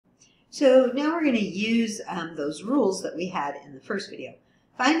So now we're going to use those rules that we had in the first video.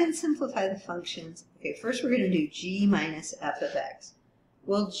 Find and simplify the functions. Okay, first we're going to do g minus f of x.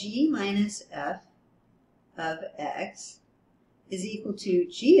 Well, g minus f of x is equal to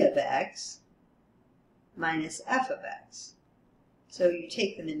g of x minus f of x. So you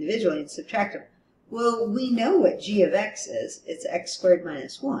take them individually and subtract them. Well, we know what g of x is. It's x squared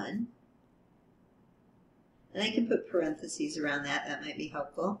minus 1. And I can put parentheses around that. That might be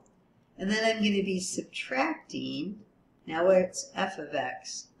helpful. And then I'm going to be subtracting, now what's f of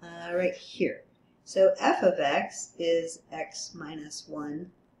x? Right here. So f of x is x minus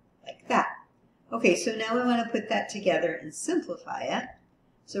 1, like that. Okay, so now we want to put that together and simplify it.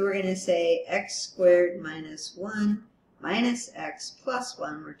 So we're going to say x squared minus 1 minus x plus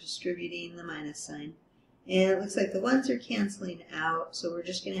 1. We're distributing the minus sign. And it looks like the 1's are canceling out, so we're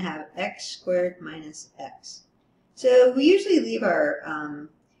just going to have x squared minus x. So we usually leave our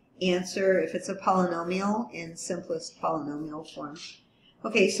answer, if it's a polynomial, in simplest polynomial form.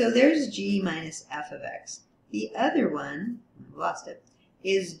 Okay, so there's g minus f of x. The other one, I lost it,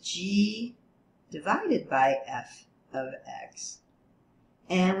 is g divided by f of x.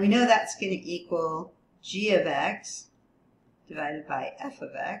 And we know that's going to equal g of x divided by f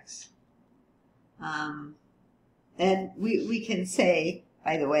of x. And we can say,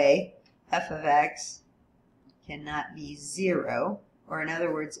 by the way, f of x cannot be 0. Or in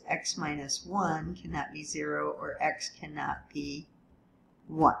other words, x minus 1 cannot be 0, or x cannot be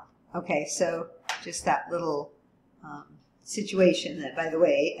 1. Okay, so just that little situation that, by the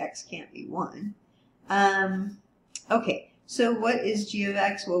way, x can't be 1. Okay, so what is g of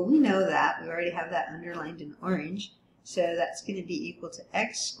x? Well, we know that. We already have that underlined in orange. So that's going to be equal to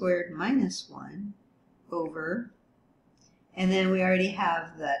x squared minus 1 over, and then we already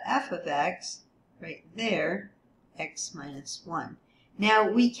have the f of x right there, x minus 1. Now,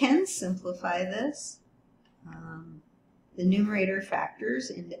 we can simplify this. The numerator factors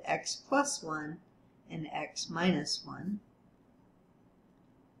into x plus 1 and x minus 1.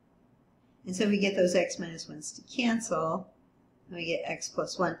 And so we get those x minus 1's to cancel, and we get x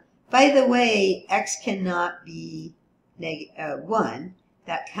plus 1. By the way, x cannot be 1.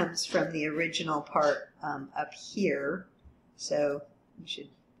 That comes from the original part up here. So you should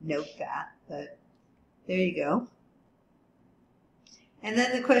note that, but there you go. And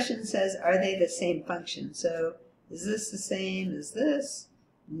then the question says, are they the same function? So is this the same as this?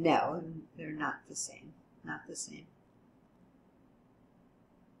 No, they're not the same. Not the same.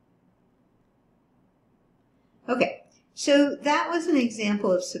 Okay, so that was an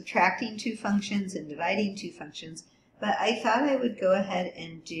example of subtracting two functions and dividing two functions, but I thought I would go ahead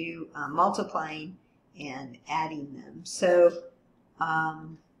and do multiplying and adding them. So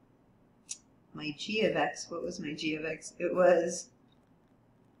my g of x, what was my g of x? It was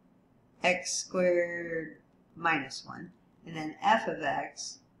x squared minus 1. And then f of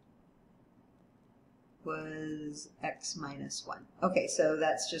x was x minus 1. Okay, so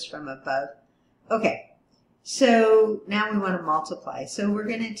that's just from above. Okay, so now we want to multiply. So we're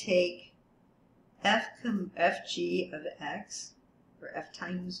going to take fg of x, or f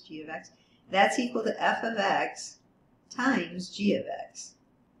times g of x. That's equal to f of x times g of x.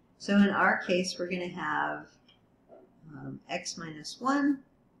 So in our case, we're going to have x minus 1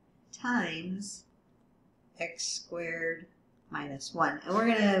 times x squared minus 1. And we're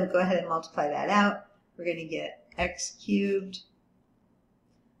going to go ahead and multiply that out. We're going to get x cubed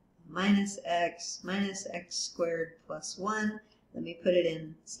minus x squared plus 1. Let me put it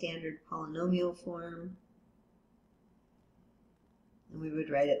in standard polynomial form. And we would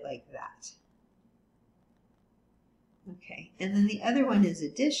write it like that. Okay, and then the other one is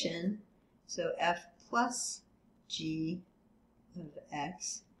addition. So f plus g of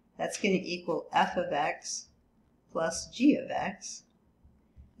x. That's going to equal f of x plus g of x.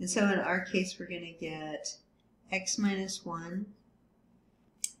 And so in our case, we're going to get x minus 1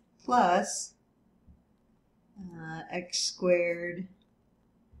 plus x squared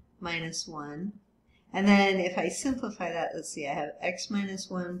minus 1. And then if I simplify that, let's see, I have x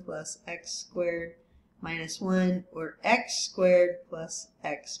minus 1 plus x squared minus 1, or x squared plus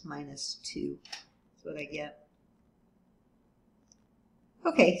x minus 2. That's what I get.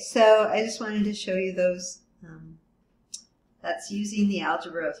 Okay, so I just wanted to show you those. That's using the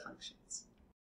algebra of functions.